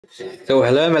तो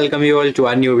hello and welcome you all to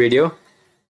our new video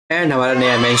and हमारा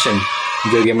नया mention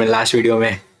जो कि हमने लास्ट वीडियो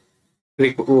में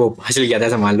वो हासिल किया था,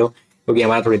 संभाल लो क्योंकि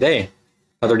हमारा थोड़ी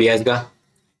था तो डीएस का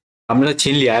हमने तो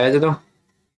छीन लिया है वैसे तो।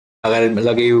 अगर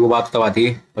मतलब कि वो बात तब आती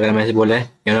अगर मैं ऐसे बोले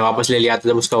कि हमने वापस ले लिया था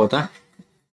जब उसका होता।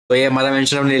 तो ये हमारा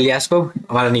मेंशन हमने ले लिया इसको,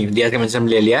 हमारा नहीं डीएस का मेंशन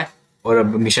हमने ले लिया है और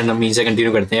अब मिशन हम यहीं से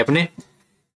कंटिन्यू करते हैं अपने।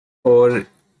 और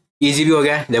इजी भी हो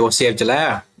गया, देखो सेव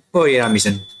चलाया और ये रहा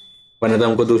मिशन। वरना तो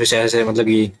हमको दूसरे शहर से मतलब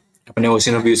कि अपने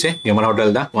ओशियन व्यू से जो हमारा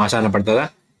होटल था वहां से आना पड़ता था।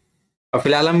 और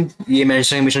फिलहाल हम ये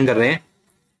मेंशन मिशन कर रहे हैं।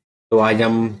 तो आज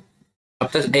हम अब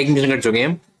तक एक मिशन कर चुके हैं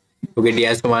हम, क्योंकि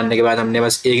डीएस को मारने के बाद हमने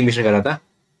बस एक ही मिशन करा था।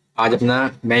 आज अपना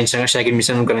मेंशन का सेकंड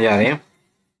मिशन करने जा रहे हैं।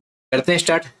 करते हैं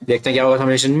स्टार्ट, देखते हैं क्या होगा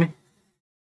मिशन में।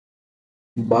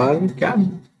 बार क्या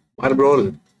बार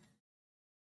brawl.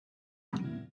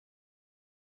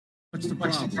 What's the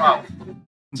problem?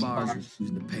 Bars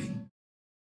refuse to pay.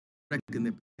 Reckon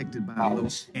they're protected by a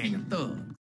little gang of thugs.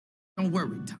 Don't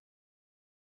worry, Tom.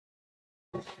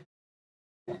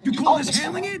 You call this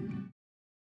handling it?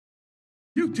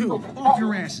 You two, off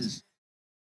your asses.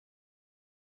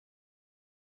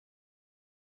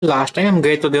 Last time हम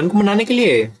गए तो थे उनको मनाने के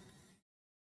लिए,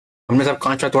 हमने सब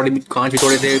कांच भी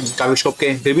तोड़े थे चाबी स्कोप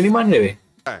के, फिर भी नहीं मान रहे वे।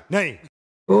 नहीं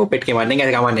वो पेट के मारने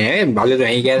कैसे काम आने हैं, भागे तो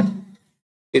यहीं क्या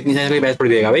इतनी सारी बहस पड़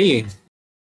देगा भाई।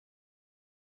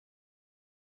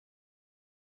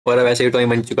 और वैसे भी तो ही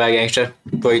बन चुका है गैंगस्टर,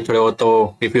 तो ही थोड़े बहुत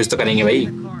तो रिफ्यूज तो करेंगे भाई।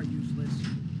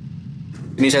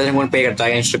 इतनी सारी कौन पे करता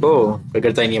है गैंगस्टर को, कोई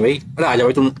करता ही नहीं है भाई। अरे आ जाओ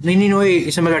भाई तुम, नहीं नहीं ओए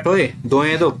इसमें बैठो, दो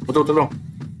हैं तो उतरो उतरो,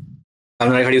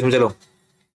 सामने खड़ी तुम चलो।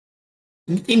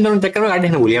 इन दोनों चक्कर में गाड़ी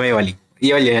देखना भूल गया मैं,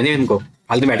 ये वाली लेना नहीं इनको,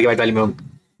 फालतू बैठ के बैठ वाली में।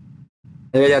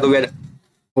 अरे जा तू बैठ,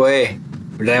 ओए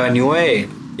ड्राइवर नहीं हुए,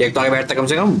 एक तो आगे बैठता कम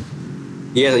से कम।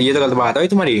 ये तो गलत बात है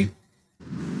तुम्हारी,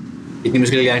 इतनी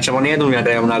मुश्किल गैंगस्टर नहीं है, तुम यहाँ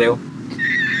ड्राइवर बना रहे हो।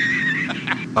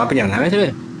 वहाँ पे जाना है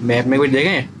वैसे, मैप में कुछ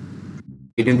देखें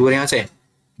कितनी दूर है यहाँ से।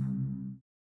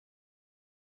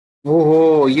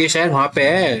 ओहो ये शायद वहाँ पे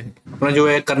है अपना जो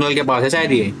है कर्नल के पास है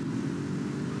शायद, ये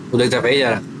उधर तरफ है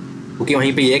जरा, क्योंकि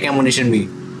वहीं पे ये है एमुनिशन भी।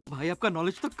 भाई आपका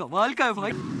नॉलेज तो कमाल का है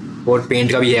भाई। और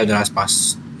पेंट का भी है उधर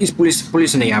आसपास। इस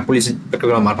पुलिस नहीं यार, पुलिस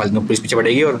टक्कर मार फालतू में, पुलिस पीछे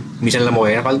पड़ेगी और मिशन लंबा हो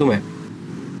जाएगा फालतू में।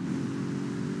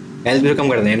 हेल्थ भी तो कम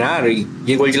कर देना यार,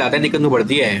 ये गोली चलाता है दिक्कत नहीं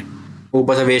पड़ती है,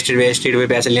 ऊपर से वेस्टेड हुए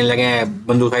पैसे लेने लगे हैं,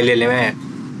 बंदूक ले ले में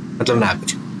मतलब ना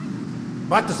कुछ।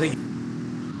 बात तो सही।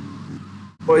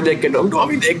 कोई देख के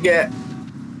टॉमी देख के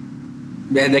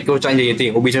देख के वो चल जाइए थी,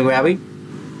 वो बीच में गया भाई।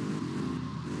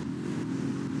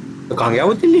 तो कहाँ गया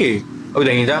वो दिल्ली, अभी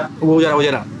नहीं था वो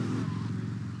जरा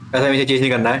ऐसा वैसे चीज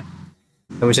नहीं करना है,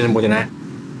 तो मिशन में पहुंचना है,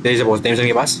 तेजी से पहुंचते हैं मिशन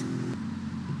के पास।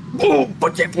 ओ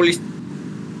बच्चे पुलिस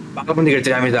पागलपंती करते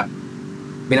रहे हमेशा,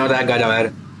 बिना बताया गा जाओ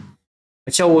यार।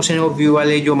 अच्छा ओशन व्यू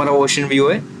वाले जो हमारा ओशन व्यू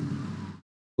है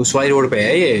उस वाली रोड पे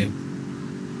है, ये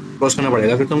क्रॉस करना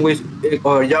पड़ेगा फिर तुमको। एक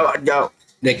और जाओ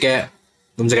देख के,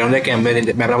 तुमसे कह रहा हूँ देख के,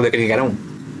 मैं अपना देख के नहीं कह रहा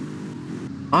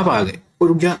हूँ। आप आ गए,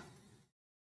 रुक जा,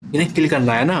 इन्हें किल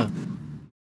करना है ना।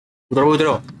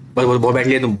 उतरो बस बहुत बैठ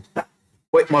लिए तुम।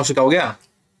 ओए माउस का हो गया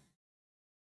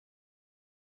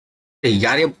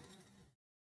यार, ये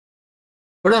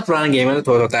बड़ा पुराना गेम है,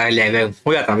 थोड़ा होता है लैग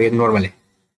हो जाता है, नॉर्मल है।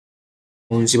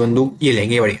 कौन सी बंदूक, ये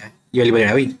लेंगे बढ़िया है, ये वाली बढ़िया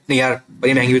है भाई। नहीं यार पर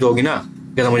ये महंगी भी तो होगी ना,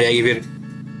 खत्म हो जाएगी फिर।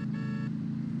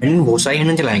 बहुत सारी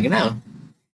हिंडन चलाएंगे ना,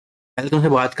 पहले तुमसे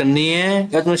बात करनी है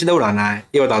या तुम्हें सीधा उड़ाना है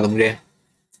ये बता दो मुझे।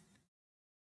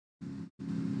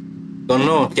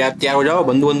 दोनों तैयार हो जाओ,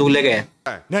 बंदूक लेके।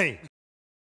 नहीं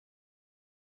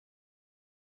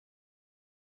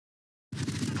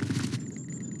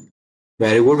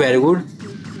वेरी गुड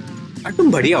अरे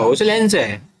तुम बढ़िया हो, उसे लेंस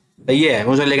है सही है,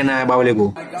 मुझे लेके ना आया बावले को।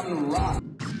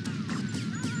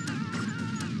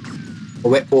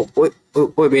 ओए ओ ओए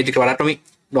ओए बेइज्जती करवा रहा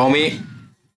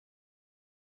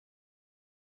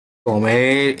टॉमी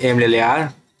एम ले यार।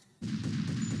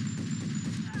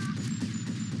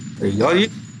 यार ये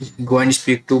गो एंड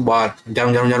स्पीक टू बार, जा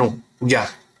रहा हूँ जा।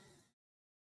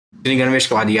 इतनी गन वेस्ट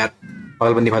करवा दी यार,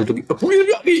 पागलबंदी फालतू की।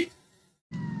 पुलिस आ गई,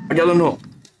 हट जाओ दोनों।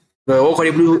 वो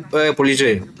खड़ी पुलिस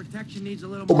है,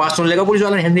 वो बात सुन लेगा पुलिस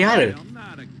वाला हिंदी यार,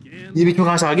 ये बीच में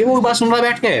कहाँ से आ गया, वो बात सुन रहा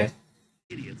बैठ के।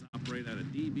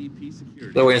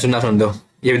 तो सुनना सुन दो,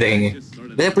 ये भी देखेंगे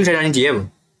वैसे पुलिस हटानी चाहिए अब।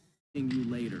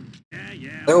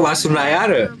 अरे वो बात सुन रहा है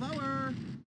यार,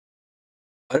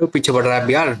 अरे वो पीछे पड़ रहा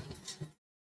है यार।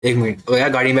 एक मिनट तो यार,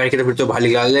 गाड़ी में बैठ के तो फिर तो बाहर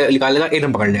निकाल लेगा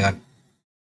एकदम पकड़ लेगा,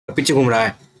 पीछे घूम रहा है।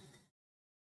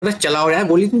 अरे चलाओ यार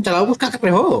गोली, तुम चलाओ कुछ क्या कर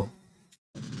रहे हो।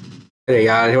 अरे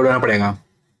यार उड़ाना पड़ेगा।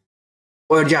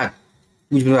 और जा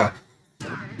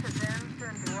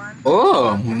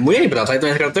ओ मुझे नहीं पता था तुम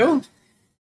ऐसे करते हो।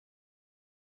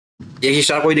 एक ही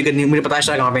स्टार, कोई दिक्कत नहीं, मुझे पता है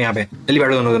स्टार कहाँ पे, यहाँ पे जल्दी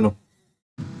बैठो दोनों दोनों,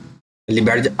 जल्दी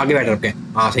बैठ आगे बैठ रखे।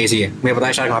 हाँ सही सही है, मुझे पता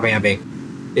है स्टार कहाँ पे, यहाँ पे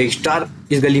एक स्टार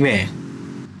इस गली में है।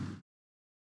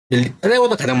 जल्दी, अरे वो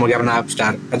तो खत्म हो गया अपना आप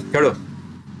स्टार, छोड़ो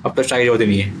अब तो स्टार की जरूरत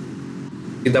नहीं है।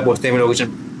 सीधा पहुंचते हैं लोकेशन।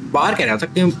 बाहर कह रहा था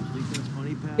कि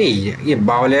ये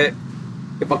बावल है,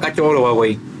 ये पक्का चोर होगा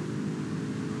कोई,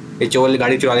 ये चोर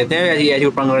गाड़ी चुरा लेते हैं ऐसी ऐसी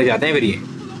ऊपर करके जाते हैं फिर। ये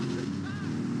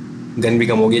गन भी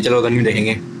कम हो गई, चलो गन भी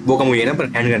देखेंगे, वो कम हुई है ना पर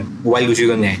हैंड गन, मोबाइल दूसरी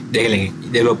गन है, देख लेंगे।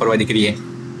 देख लो ऊपर वाली दिख रही है,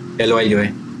 चलो वाली जो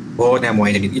है बहुत है,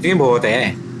 मोबाइल इतनी बहुत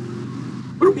है।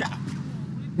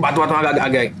 बात बात आगे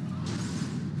आगे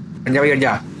हट जा भाई, हट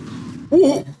जा,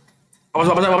 वापस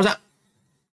वापस वापस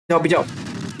जाओ पीछे जाओ,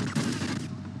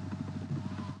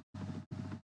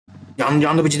 जान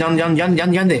जान दो पीछे, जान जान जान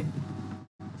जान जान दे,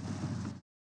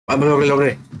 लोग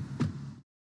रे,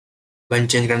 गन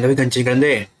चेंज कर दे, गन चेंज कर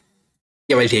दे,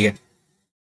 ये भाई ठीक है।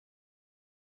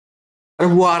 अरे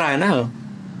वो आ रहा है ना,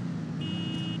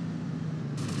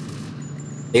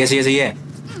 ये सही है।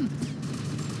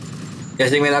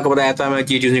 जैसे कि मैंने आपको बताया था मैं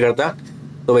चीज यूज नहीं करता,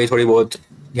 तो भाई थोड़ी बहुत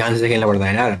ध्यान से खेलना पड़ता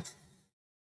है यार।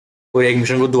 पूरे एक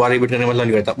मिशन को दोबारा रिपीट करने का मतलब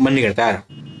नहीं करता, मन नहीं करता यार,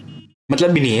 मतलब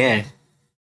भी नहीं है।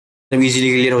 जब इजीली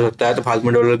क्लियर हो सकता है तो फालतू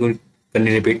में डॉलर क्यों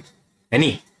करनी रिपीट, है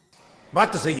नहीं?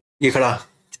 बात तो सही है। ये खड़ा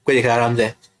चुप के दिख रहा है आराम से।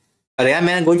 अरे यार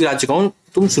मैं गोली चला चुका हूँ,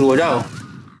 तुम शुरू हो जाओ।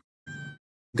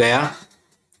 गया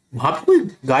वहां पे कोई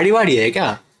गाड़ी वाड़ी है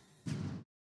क्या?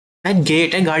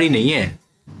 गेट है, गाड़ी नहीं है।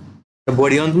 तो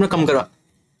बॉडी ऑन तुमने कम करा,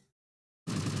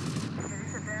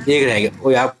 देख रह गया।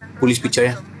 ओ यार पुलिस पीछे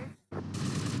है,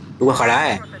 तो वो खड़ा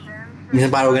है,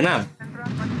 मिशन पार हो गया ना,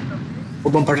 वो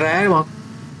बम फट रहा है वहां,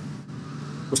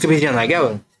 उसके पीछे जाना है क्या?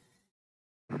 वो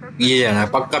ये जाना है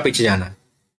पक्का, पीछे जाना है।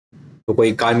 तो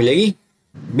कोई कार मिलेगी?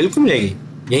 बिल्कुल मिलेगी,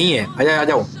 यही है, आ जाओ आ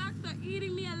जाओ,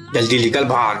 जल्दी निकल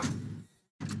भाग।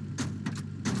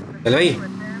 चल भाई,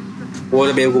 वो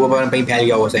तो बेवकूफ कहीं फैल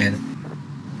गया वो शहर।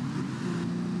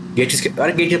 गेट किसके,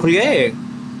 अरे गेट खुल गया है,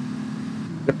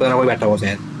 पता ना कोई बैठा हुआ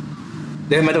शहर।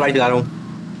 देख मैं तो गाड़ी चला रहा हूँ,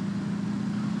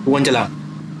 तू गन चला,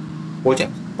 पहुंचे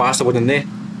पास तो पहुंचने दे,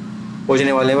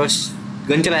 पहुंचने वाले बस।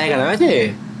 गन चलाएगा ना वैसे,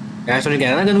 ऐसा नहीं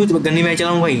कहना ना गन, गन ही मैं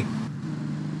चलाऊँ भाई,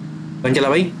 गन चला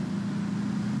भाई।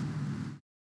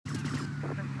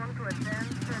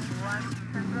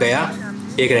 गया,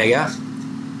 एक रह गया।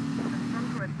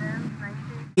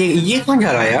 ये कहाँ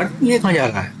जा रहा है यार, ये कहाँ जा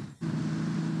रहा है?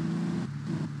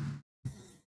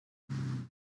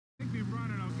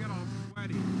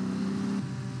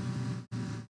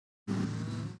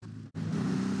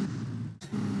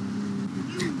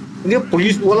 ये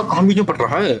पुलिस वाला काम भी जो पड़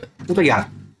रहा है वो तो यार,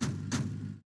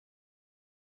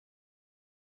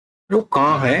 वो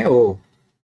कहाँ है वो?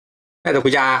 है तो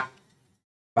कुछ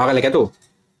पागल है क्या तू?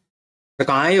 तो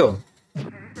कहाँ है यो?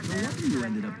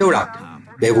 उड़ा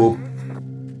बेवकूफ,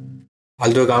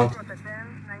 फालतू काम।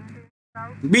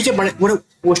 पीछे पड़े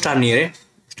वो स्टार नहीं है रे,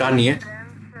 स्टार नहीं है,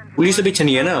 पुलिस तो पीछे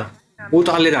नहीं है ना, वो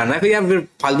तो ले रहा है फिर यार, फिर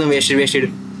फालतू में वेस्टेड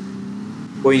वेस्टेड।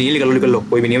 कोई नहीं, निकल लो,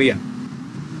 कोई भी नहीं भैया।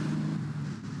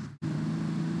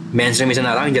 मेंस में मिशन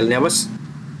आ रहा है, जल्दी बस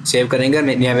सेव करेंगे,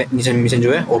 मिशन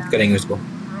जो है ऑफ करेंगे उसको।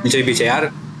 पीछे पीछे यार,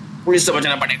 पुलिस से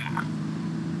बचना पड़ेगा।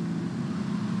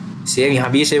 सेव यहाँ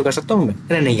भी सेव कर सकता हूँ मैं?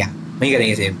 अरे नहीं यार, नहीं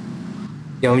करेंगे सेव,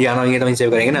 जब हम जाना होंगे तो वहीं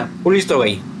सेव करेंगे ना। पुलिस तो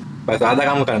गई, बस आधा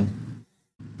काम कर,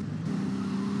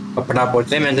 अब फटाफट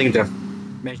पहुंचते हैं मेंशन की तरफ।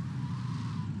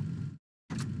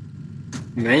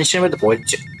 मेंशन में तो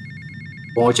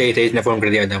पहुंचे ही थे, इसने फोन कर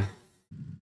दिया एकदम।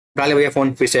 डाले भैया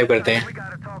फोन, फिर सेव करते हैं।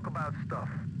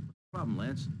 Problem,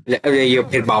 Lance. अरे ये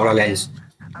फिर बावरा lens.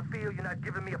 I feel you're not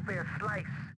giving me a fair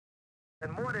slice.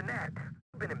 And more than that,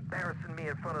 you've been embarrassing me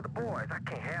in front of the boys. I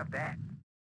can't have that.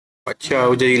 अच्छा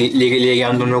उधर ले गया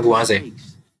हम दोनों को वहां से।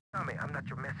 Tommy, I'm not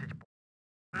your message boy.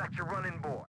 I'm not your running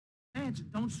boy. Lance,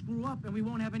 don't screw up and we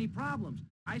won't have any problems.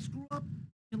 I screw up,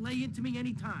 you can lay into me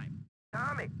anytime.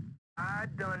 Tommy,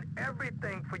 I've done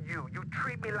everything for you. You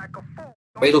treat me like a fool.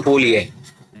 भाई तो फूल ही है।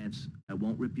 Lance, I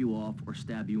won't rip you off or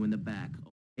stab you in the back,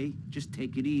 okay? Just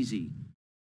take it easy.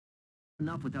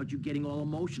 Enough without you getting all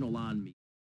emotional on me.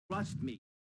 Trust me.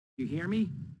 You hear me?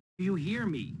 Do you hear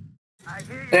me? I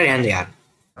hear अरे you. रहने दे यार,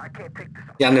 I can't take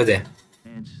this. ध्यान दे।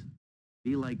 Lance,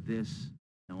 be like this.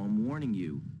 Now I'm warning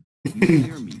you. You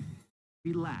hear me?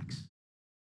 Relax.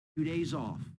 2 days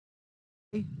off.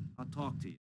 Okay? I'll talk to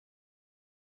you.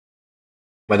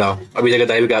 बताओ अभी तक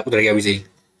दाई भी उतर गया, अभी से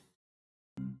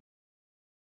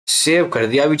सेव कर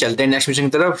दिया। अभी चलते हैं नेक्स्ट मिशन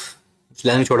की तरफ।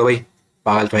 प्लान छोड़ो भाई,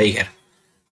 पागल तो है ही। खैर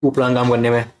वो प्लान काम करने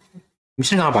में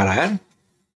मिशन कहाँ पा रहा है यार?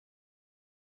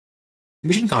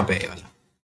 मिशन कहाँ पे है ये वाला?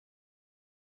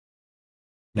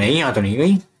 नहीं यहाँ तो नहीं,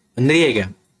 कहीं अंदर ही है क्या?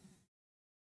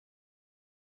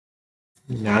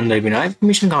 अंदर भी ना,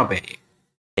 मिशन कहाँ पे है?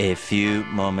 A few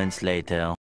moments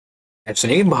later. ऐसा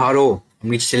नहीं कि बाहर हो, हम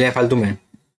नीचे चले हैं फालतू में।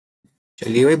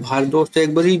 चलिए भाई बाहर, दोस्त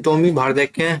एक बारी टॉमी बाहर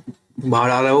देख के हैं, बाहर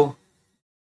आ रहा हो।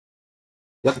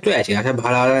 लग तो ऐसे ऐसा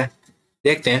बाहर आ रहा है,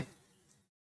 देखते हैं।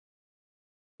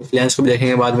 लेंस को भी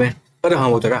देखेंगे बाद में। पर हाँ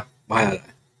वो तो रहा, बाहर आ रहा है।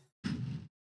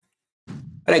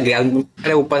 अरे गैराज,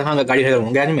 अरे ऊपर हाँ गाड़ी खड़ा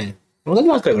करूँगा गैराज में, मतलब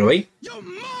बात कर भाई। You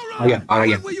आ गया moron! आ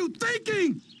गया। What were you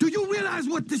thinking? Do you realize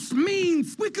what this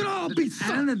means? We could all be I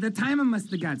don't know, the timer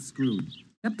must have got screwed.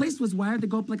 That place was wired to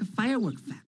go up like a firework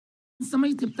factory.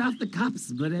 Somebody tipped off the cops,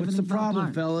 but everything What's the fell problem,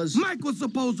 apart. fellas? Mike was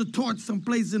supposed to torch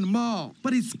someplace in the mall,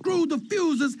 but he screwed the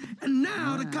fuses, and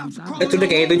now the cops are अरे crawling तूने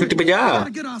कहीं तो छुट्टी पे जा। all over. We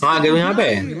gotta get our हाँ आ गए stuff यहाँ पे।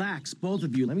 out of here. Relax, both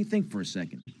of you. Let me think for a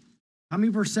second. Tommy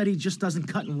Vercetti just doesn't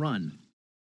cut and run.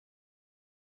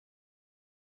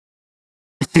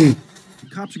 The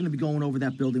cops are going to be going over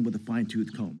that building with a fine-tooth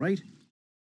comb, right?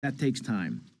 That takes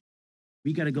time.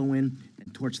 We got to go in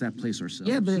and torch that place ourselves.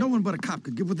 Yeah, but No one but a cop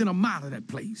could get within a mile of that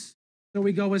place. So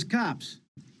we go as cops.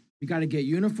 We got to get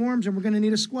uniforms, and we're going to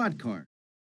need a squad car.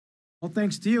 Well,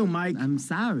 thanks to you, Mike. I'm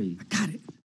sorry. I got it.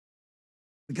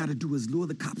 We gotta do is lure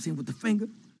the cops in with the finger,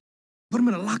 put them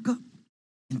in a lockup,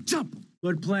 and jump them.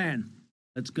 Good plan.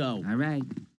 Let's go. All right.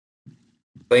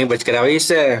 कहीं बच कर भाई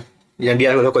इससे।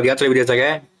 India को Korea तो भी दे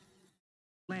सके।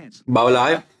 Lance, बावला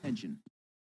है। attention.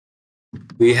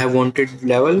 We have wanted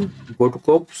level. Go to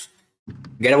cops.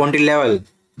 Get a wanted level.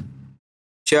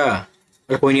 अच्छा,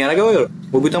 अरे कोई नहीं आ रहा क्या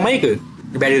वो भी तो माइक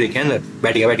बैठ देखे अंदर,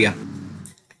 बैठ गया।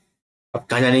 अब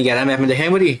कहाँ जाने कह रहा है, मैप में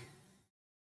देखें बड़ी।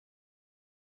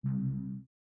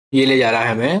 ये ले जा रहा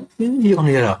है हमें, ये कौन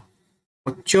ले जा रहा?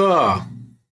 अच्छा,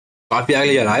 काफी आगे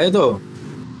ले जा रहा है तो।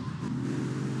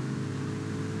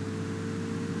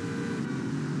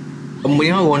 अब मुझे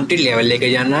यहाँ वांटेड लेवल लेके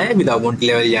जाना है, विदाउट वांटेड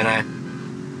लेवल जाना है।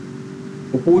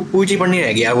 वो पूछ ही पढ़नी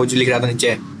रह गया, वो जो लिख रहा था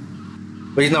नीचे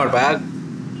वो जितना पढ़ पाया।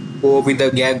 वो with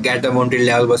get the wanted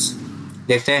level, बस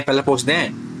देखते हैं, पहले पूछते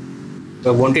हैं।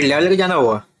 तो वांटेड लेवल लेके जाना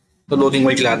हुआ तो 2-3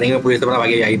 गोली चला देंगे, पुलिस तो बड़ा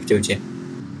भागे जाएगी पीछे।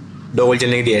 2 गोली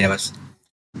चलने की दिया है बस।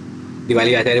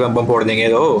 दिवाली आते हैं बम फोड़ देंगे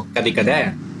तो क्या दिक्कत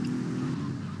है?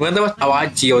 मुझे तो बस आवाज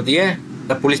चाहिए होती है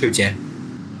तब पुलिस पीछे है।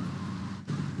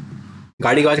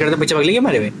 गाड़ी की आवाज करते पीछे भाग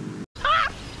हमारे में।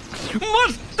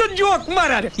 मस्त जोक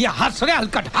मारा रे, ये हंस रहे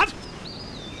हलकट हंस।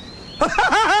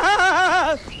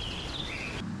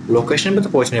 लोकेशन पे तो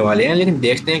पहुंचने वाले हैं, लेकिन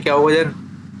देखते हैं क्या होगा इधर।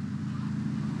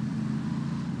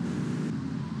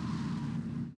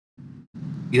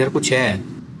 इधर कुछ है,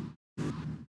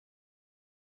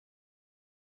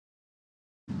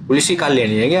 पुलिस की कार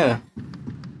लेनी है क्या?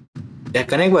 चेक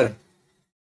करें एक बार।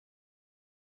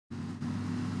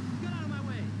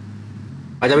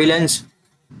 आजा भाई लेंस,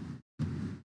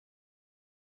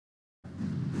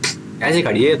 ऐसे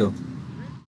खड़ी है तो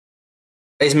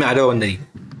इसमें आ जाओ अंदर ही।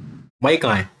 माइक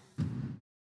कहाँ है?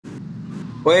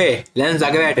 ओए लेंस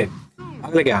आगे बैठे,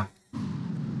 आगे क्या?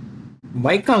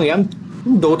 माइक कहाँ गया?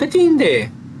 हम 2 थे 3 थे,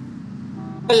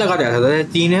 लगा था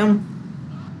 3 है हम।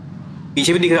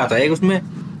 पीछे भी दिख रहा था एक उसमें,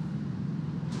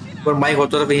 पर माइक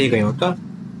होता तो कहीं कहीं होता।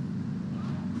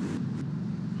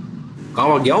 कहाँ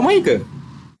भाग गया हो माइक?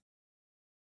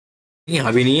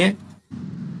 यहाँ भी नहीं है।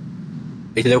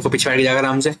 पिछले को पीछे बैठ के जाकर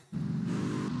आराम से,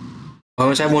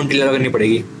 हमें शायद बाउंड्री लगा करनी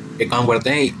पड़ेगी। एक काम करते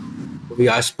हैं, अभी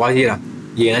आस पास ही रहा,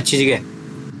 ये है ना अच्छी जगह,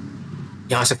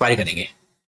 यहाँ से फायर करेंगे।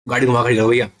 गाड़ी घुमा कर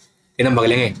भैया, एकदम भाग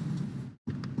लेंगे।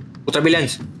 उतर भी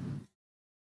लेंस,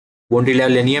 बाउंड्री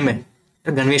लेवल लेनी है हमें,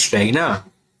 गन वेस्ट रहेगी ना।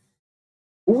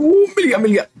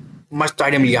 मिल गया, मस्त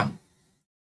आइडिया मिल गया।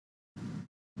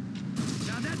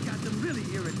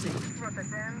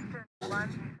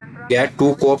 Get 2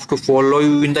 cops to follow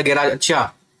you in the garage। अच्छा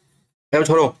अब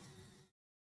छोड़ो,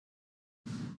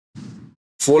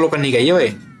 फॉलो करनी चाहिए भाई।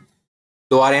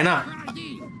 2 आ रहे हैं ना,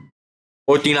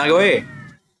 और 3 आ गए।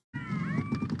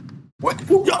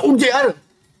 उठ जा यार,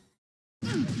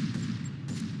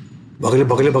 भगले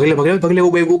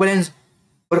वो बैलेंस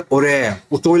पर। अरे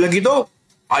उस तो लगी तो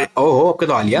ओहो, आपके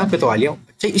तो आ लिया,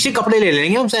 अच्छा इसी कपड़े ले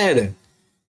लेंगे हम शायद,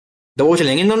 दबो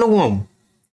चलेंगे इन दोनों को हम।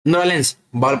 लेंस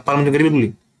पार मुझे करी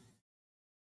बिल्कुल।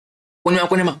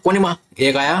 कोने माँ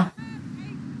एक आया,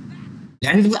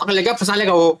 लेंस अगर लेगा फंसा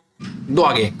लेगा वो। 2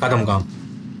 आगे, खत्म काम,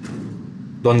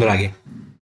 2 अंदर आगे।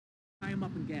 Tie him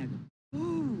up and gag him.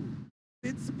 Ooh,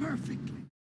 fits perfectly.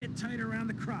 Get tight around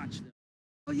the crotch.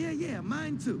 Oh yeah,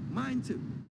 mine too.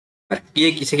 अरे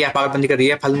ये किसी की पागलपंती कर रही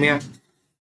है फल में यार।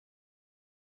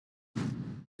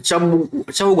 अच्छा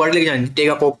वो गाड़ी लेके जानी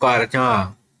टेगा पॉप कार। अच्छा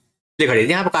ले खड़ी थी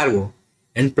यहाँ पे कार वो।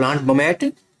 And plant बमेट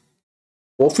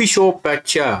coffee shop.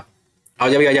 अच्छा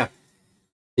आजा भाई आजा,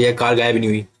 ये कार गायब नहीं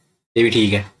हुई, ये भी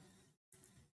ठीक है।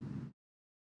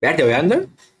 बैठ जाओ यार अंदर,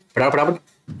 फटाफट फटाफट।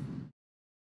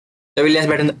 तभी लेंस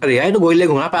बैठ अंदर। अरे यार तो गोली ले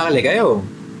घुमा, पागल है क्या हो?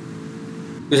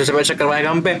 तू सबसे पहले शक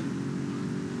करवाएगा हम पे।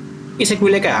 इसे क्यों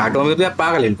लेकर आया ऑटो में? तो यार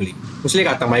पागल है बिल्कुल ही। उस लेकर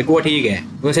आता भाई को, ठीक है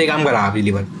तुमने सही काम करा आप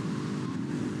बिजली पर।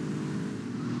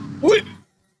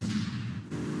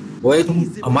 ओए तुम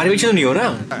हमारे पीछे तो नहीं हो ना?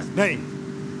 नहीं।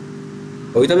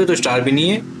 वही तभी तो स्टार भी नहीं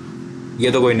है।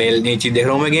 ये तो कोई नई नई चीज देख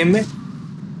रहा हूँ मैं गेम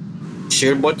में।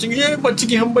 शेर बच गए, बच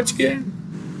गए, हम बच गए।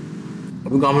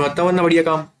 अभी काम में आता वरना बढ़िया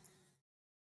काम।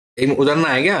 एक में उतरना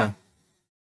है क्या?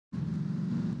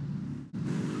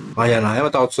 कहाँ जाना है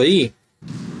बताओ तो सही।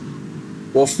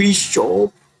 Coffee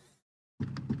shop.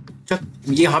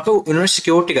 ये यहाँ पे इन्होंने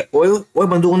सिक्योरिटी कर। ओए ओए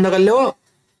बंदूक बंदा कर ले वो।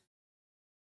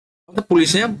 तो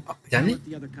पुलिस ने अब जाने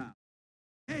The other cop.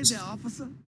 Hey there, officer.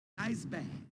 Nice bag.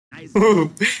 Nice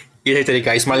ये सही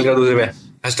तरीका इस्तेमाल कर दूसरे पे।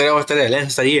 हंसते रहे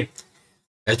लेंस सही है।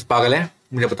 ऐसे तो पागल है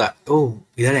मुझे पता। ओ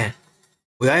इधर है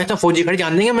वो यार, तो फौजी खड़े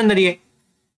जान देंगे हम अंदर ये।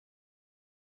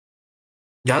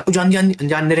 जान जान जान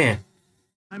जान दे रहे हैं।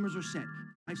 Timers are set.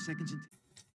 5 seconds in.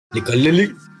 निकल ले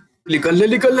निकल ले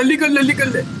निकल ले निकल ले निकल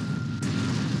ले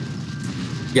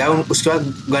यार। उसके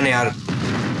बाद गन है यार,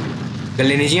 गन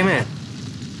लेनी चाहिए हमें।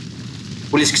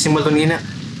 पुलिस की सिंबल तो नहीं है ना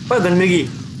पर गन में की।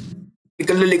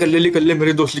 निकल ले निकल ले निकल ले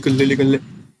मेरे दोस्त, निकल ले निकल ले।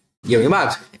 ये हुई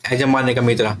बात एग्जाम मारने का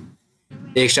मित्रा।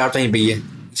 एक स्टार तो यहीं पे ही है,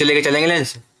 इसे लेके चलेंगे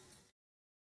लेंस।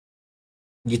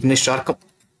 जितने स्टार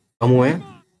कम हुए हैं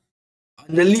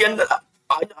जल्दी अंदर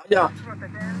आजा आजा।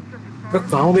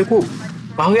 कहाँ हो बेकूफ,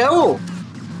 कहाँ गया वो?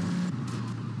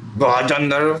 आजा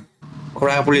अंदर।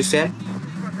 पकड़ा है पुलिस से,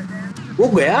 वो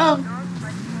गया।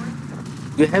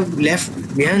 You have left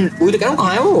behind। वही तो कह रहा हूँ,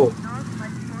 कहाँ है वो?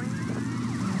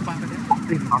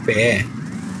 यहाँ पे है।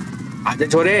 आजा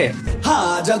छोरे,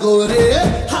 आजा गोरे,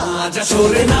 आजा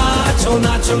छोरे, नाचो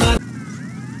नाचो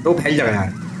नाचो। तो फैल जाएगा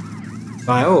यार।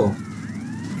 कहाँ है वो?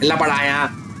 हिला पड़ा है यहाँ।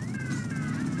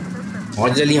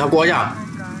 और जल्दी यहाँ को आजा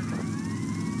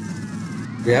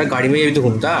यार, गाड़ी में ये भी तो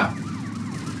घूमता।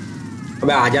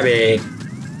 अबे आजा बे,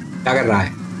 क्या कर रहा है?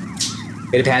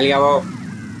 फिर फैल गया वो।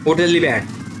 उठ जल्दी बैठ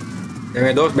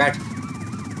मेरे दोस्त, बैठ।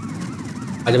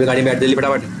 आजा बे गाड़ी में बैठ जल्दी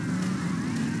फटाफट।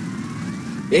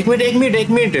 एक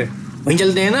मिनट वहीं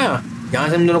चलते हैं ना, यहाँ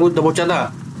से हम दोनों को दबोचा था।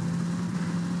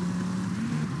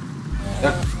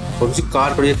 थोड़ी सी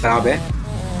कार थोड़ी खराब है,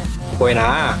 कोई ना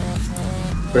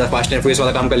थोड़ा फास्ट एंड फ्यूरियस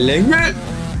वाला काम कर लेंगे।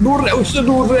 दूर रहे उससे,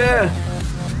 दूर रहे।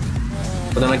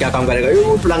 पता ना क्या काम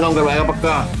करेगा, प्लान काम करवाएगा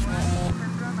पक्का।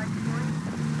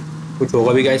 कुछ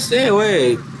होगा भी क्या इससे?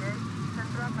 ओए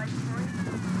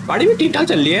गाड़ी भी ठीक ठाक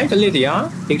चल रही है, चल रही थी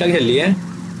यहाँ ठीक ठाक चल रही है।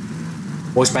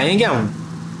 पहुंच पाएंगे क्या हम?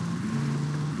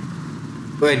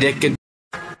 ओए देख के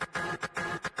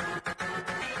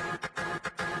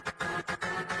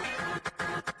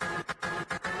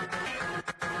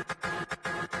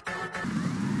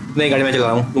नहीं, गाड़ी में चला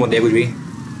रहा हूँ, तुम देख कुछ भी,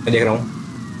 मैं देख रहा हूँ।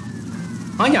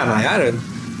 हाँ जाना है यार।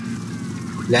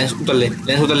 लेंस उतर ले,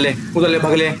 लेंस उतर ले, उतर ले,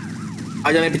 भाग ले।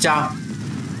 आजा मेरे पीछा।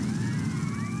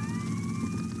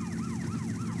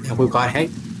 यहाँ कोई कार है?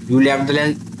 You left the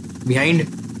lens behind.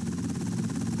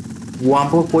 वहाँ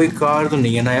पर कोई कार तो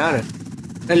नहीं है ना यार।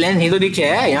 लेंस नहीं तो दिखे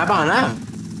है, यहाँ पे आना।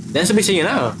 लेंस तो पीछे ही है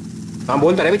ना। हाँ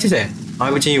बोलता रहे पीछे से,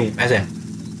 हाँ पीछे ही हूँ ऐसे।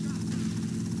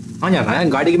 हाँ जाना है,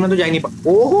 गाड़ी की मैं तो जा ही नहीं पा।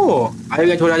 ओहो आ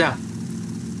गया छोड़ा, जा।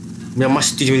 मेरा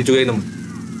मस्त चीज मिल चुकी है एकदम।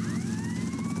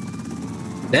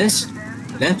 लेंस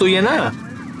लेंस तो ये ना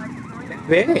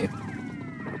वे।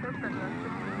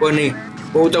 ओ नहीं,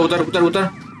 उतर उतर उतर उतर।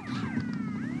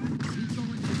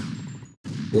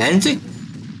 लेंस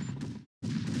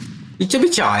पीछे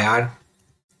पीछे आ यार।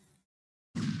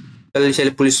 चल चल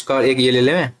पुलिस का एक ये ले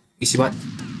ले मैं इसी बात।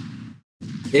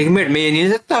 एक मिनट में ये नहीं ले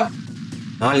सकता?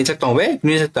 हाँ ले सकता हूँ बे, नहीं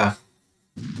ले सकता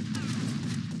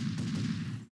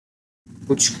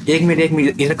कुछ। एक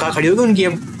मिनट ये कार खड़ी होगी उनकी।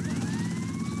 अब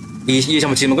ये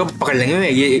समझ पकड़ लेंगे।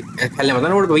 ये फैलने मत ना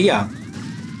रोड पे भैया।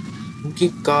 उनकी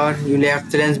car you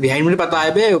left lens behind. मुझे पता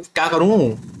है बे, क्या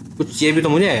करूँ कुछ ये भी तो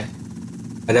मुझे।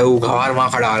 अरे वो गवार वहां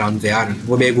खड़ा आराम से यार,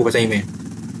 वो बेवकूफ सही में।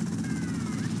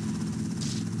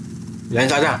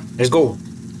 लेंस आजा, लेट्स गो।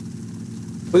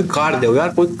 कोई कार दो यार,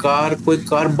 कोई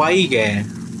कार। बाइक है,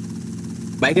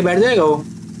 बाइक पे बैठ जाएगा वो।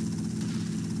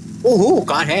 ओहो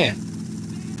कार है।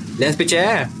 लेंस पीछे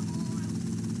है,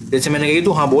 जैसे मैंने कही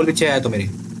तू हाँ बोल पीछे है तो मेरे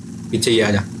पीछे ही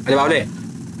आजा। अरे बाबले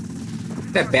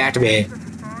अरे बैठ बे।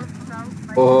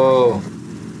 ओहो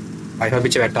भाई साहब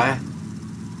पीछे बैठा है।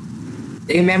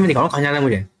 एक मैप में दिखाऊँ कहाँ जाना है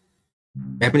मुझे?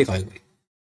 मैप में दिखाओ।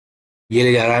 ये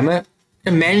ले जा रहा है मैं।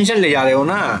 मेंशन ले जा रहे हो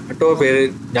ना तो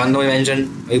फिर जान दो मेंशन।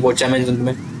 वही पहुंचा मेंशन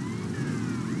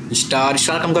तुम्हें। स्टार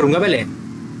कम करूंगा पहले।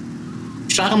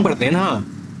 स्टार कम करते हैं ना,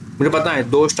 मुझे पता है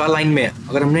 2 स्टार लाइन में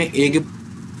अगर हमने एक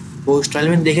वो स्टाइल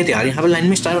में देखे थे यार, यहाँ पे लाइन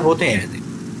में स्टार होते हैं ऐसे,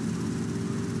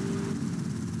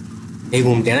 यही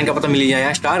घूमते हैं ना, क्या पता मिल जाए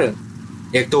यार स्टार।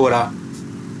 एक तो हो रहा,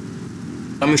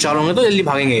 कम स्टार होंगे तो जल्दी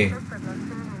भागेंगे,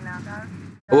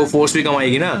 वो फोर्स भी कम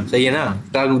आएगी ना, सही है ना।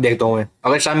 स्टार देखता हूँ मैं,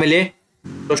 अगर स्टार मिले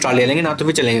तो स्टार ले लेंगे, ना तो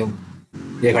फिर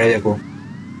चलेंगे। ये खड़े देखो,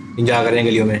 इंजॉय करेंगे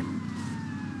गलियों में।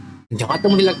 जहां तक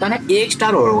मुझे लगता है ना एक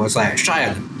स्टार और होगा शायद,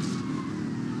 शायद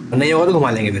नहीं होगा तो घुमा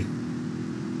लेंगे फिर।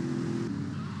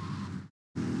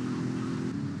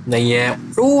 नहीं है,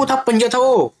 वो था पंजा था,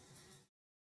 वो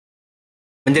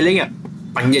पंजे ले गया,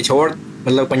 पंजे छोड़,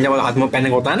 मतलब पंजा वाला हाथ में पहनने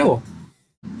का होता है ना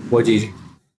वो चीज,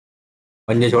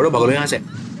 पंजे छोड़ो भगो यहाँ से।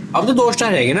 अब तो 2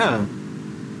 स्टार रहेगी ना।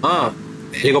 हाँ,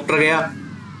 हेलीकॉप्टर गया,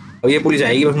 अब ये पुलिस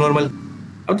आएगी बस नॉर्मल,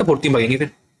 अब तो फुर्ती भगेंगे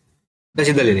फिर।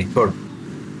 सीधा ले रही छोड़,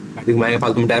 गाड़ी घुमाएंगे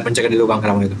फालतू में, टायर पंचर कर दे दो, काम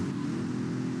खराब होगा।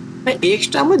 मैं एक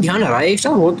स्टार में ध्यान आ रहा है, एक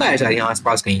स्टार होता है शायद यहाँ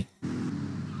आसपास कहीं।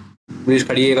 पुलिस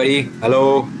खड़ी है, गाड़ी,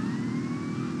 हेलो,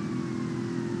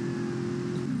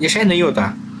 ये शायद नहीं होता।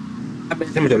 अब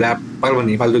ऐसे में चलो आप,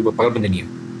 पकड़बंदी फालतू पकड़बंदी नहीं है।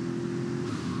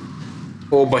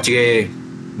 ओ बच गए,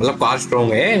 मतलब कार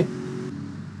स्ट्रॉन्ग है।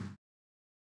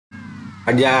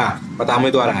 हट जा, पता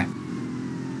मुझे तो आ रहा है।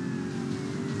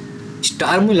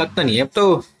 स्टार मुझे लगता नहीं है अब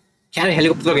तो। खैर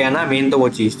हेलीकॉप्टर तो गया ना, मेन तो वो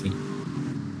चीज थी।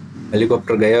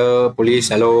 हेलीकॉप्टर गया,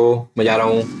 पुलिस, हेलो, मैं जा रहा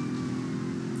हूँ।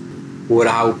 वो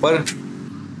रहा ऊपर,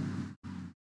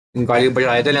 गाड़ी ऊपर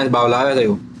चढ़ाए थे, लेंस बावला है, सही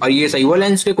हो। और ये सही हुआ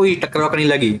लेंस के कोई टक्कर वक्कर नहीं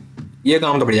लगी, ये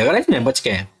काम तो बढ़िया करा इसने, बच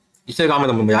के। इससे काम में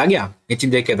तो मजा आ गया ये चीज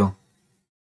देख के, तो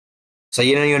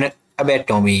सही है नहीं होने। अबे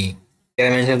टॉमी, तेरा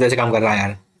मेंशन तो ऐसे काम कर रहा है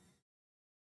यार,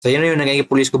 सही नहीं होने कि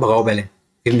पुलिस को भगाओ पहले,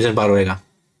 फिर मिशन पार होएगा।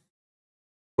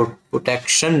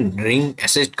 प्रोटेक्शन रिंग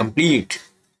असिस्ट कंप्लीट,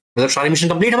 मतलब सारे मिशन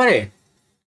कंप्लीट हमारे।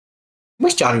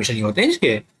 बस 4 मिशन ही होते हैं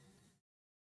इसके,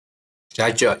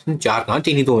 4 कहाँ,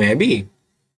 3 ही तो हैं अभी।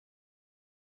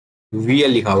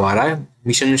 वीएल लिखा हुआ आ रहा है,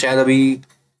 मिशन शायद अभी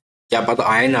क्या पता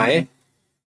आए ना आए।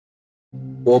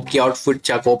 कोप की आउटफिट,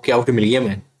 क्या कोप की आउटफिट मिल गई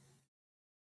हमें।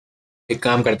 एक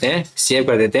काम करते हैं, सेव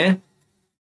कर देते हैं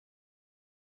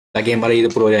ताकि हमारा ये तो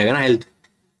पूरा हो जाएगा ना हेल्थ,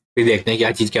 फिर देखते हैं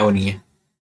क्या चीज क्या होनी है।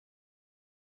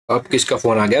 अब किसका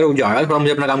फोन आ गया, रुक जाओ थोड़ा,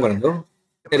 मुझे अपना काम करने दो।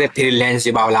 तेरे फिर लेंस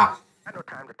से बावला,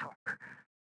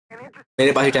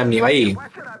 मेरे पास ही टाइम नहीं है भाई।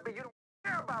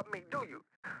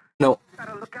 नो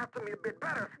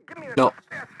नो,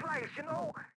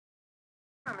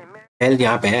 हेल्थ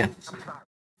यहाँ पे है।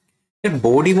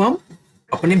 बॉडी में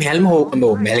अपने महल में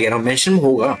हो, महल कह रहा हूँ, मेंशन में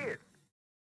होगा।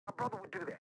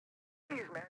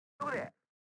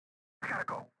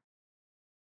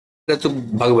 तो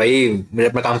भग भाई, मेरे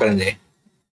अपना काम करने दे।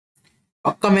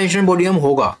 पक्का मेंशन बॉडी में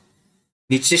होगा,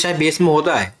 नीचे शायद बेस में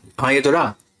होता है। हाँ ये तो रहा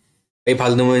भाई,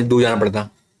 फालतू में दूर जाना पड़ता।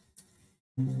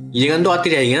 ये गन तो आती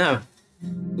रहेगी ना,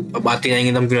 अब आती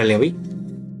जाएंगे तो हम क्यों ना लें भाई।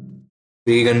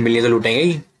 ये गन मिली तो लूटेंगे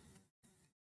ही।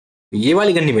 ये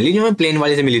वाली गन नहीं मिली जो हमें प्लेन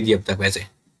वाले से मिली थी अब तक वैसे।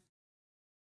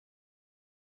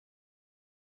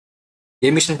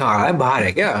 ये मिशन कहाँ आ रहा है, बाहर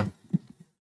है क्या?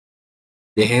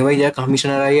 देखेंगे भाई जरा कहाँ मिशन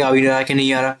आ रहा है, आ भी रहा है कि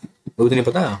नहीं आ रहा, वो तो नहीं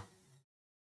पता।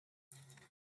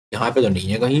 यहाँ पे तो नहीं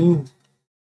है कहीं,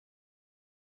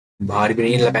 बाहर भी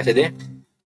नहीं है, पैसे दे।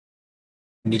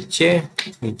 नीचे,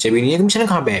 नीचे भी नहीं है, मिशन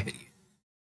कहाँ पे है फिर?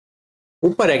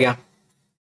 ऊपर है क्या?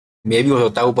 मे भी हो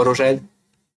सकता है ऊपर हो शायद,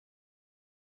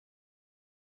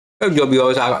 जो भी हो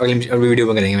अगली वीडियो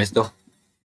में करेंगे वैसे तो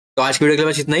आज की वीडियो के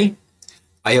लिए बस इतना ही।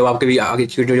 आई होप आपके भी आगे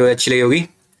की वीडियो अच्छी लगी होगी।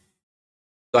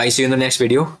 तो आई सी you in the next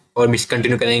video, और मिस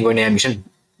कंटिन्यू करेंगे कोई नया मिशन।